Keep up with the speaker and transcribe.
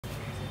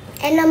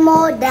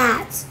Animal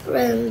Dads,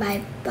 written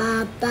by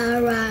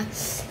Barbara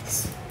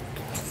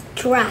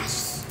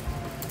Strass.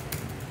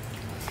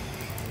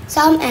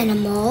 Some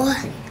animal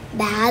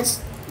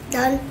dads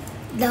don't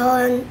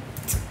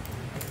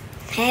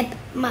have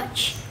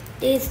much.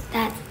 These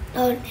dads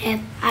don't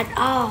have at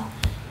all.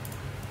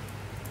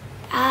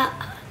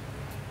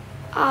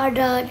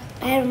 Other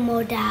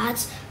animal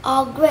dads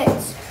are great.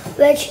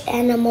 Which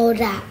animal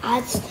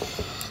dads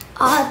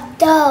are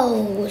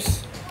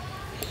those?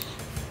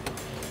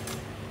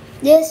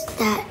 This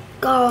dad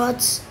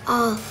guards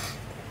are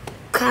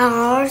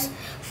cars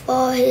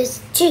for his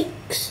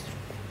chicks.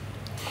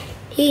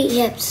 He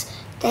helps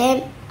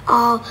them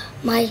all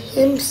by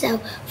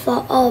himself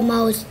for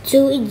almost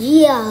 2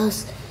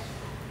 years.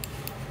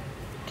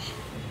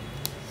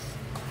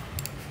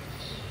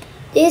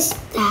 This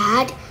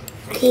dad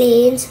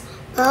cleans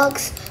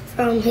bugs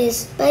from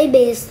his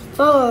baby's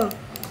fur.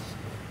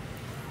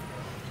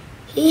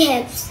 He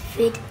helps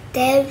feed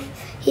them.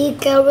 He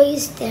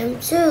carries them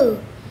too.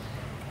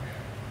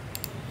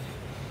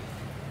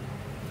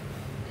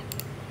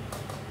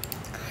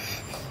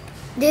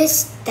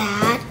 This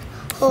dad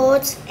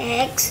holds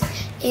eggs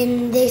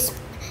in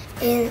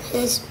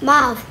his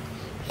mouth.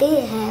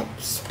 He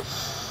helps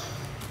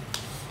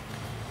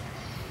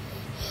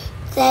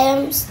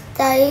them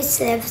stay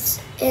safe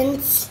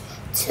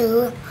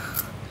until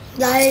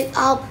they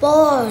are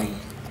born.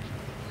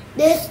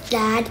 This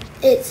dad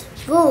eats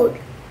food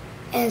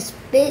and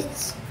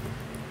spits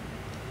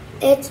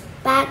it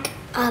back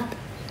up.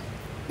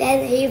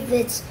 Then he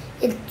feeds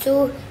it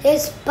to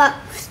his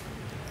pups.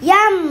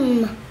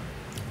 Yum!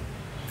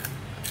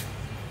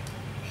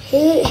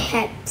 He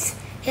helps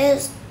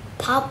his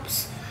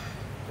pups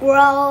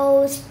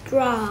grow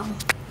strong.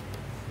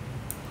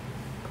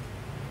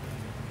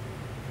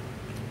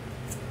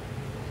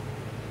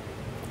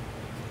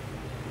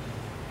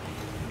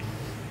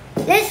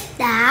 This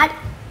dad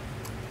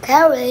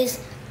carries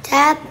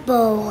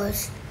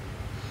tadpoles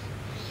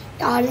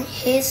on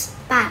his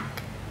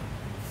back.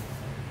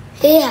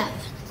 He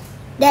helps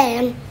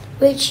them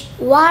reach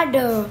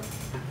water.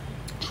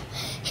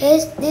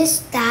 This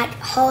dad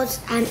holds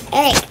an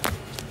egg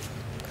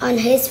on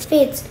his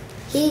feet.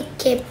 He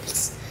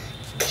helps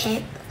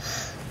keep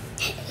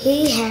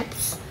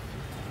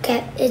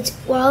it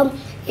warm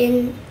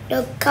in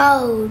the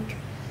cold.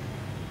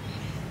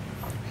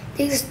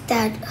 This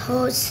dad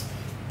holds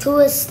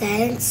 2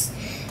 stands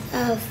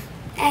of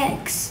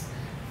eggs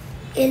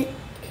in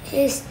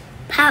his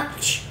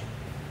pouch.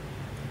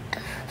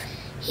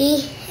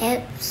 He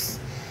helps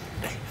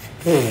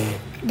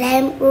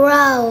them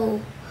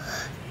grow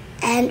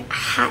and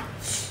hatch.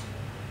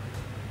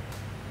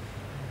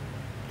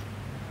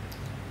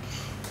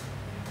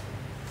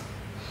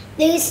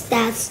 These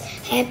dads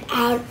help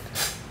out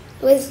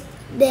with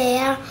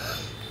their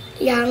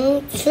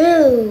young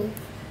too.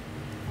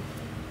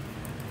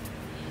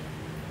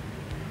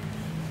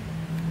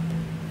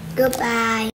 Goodbye.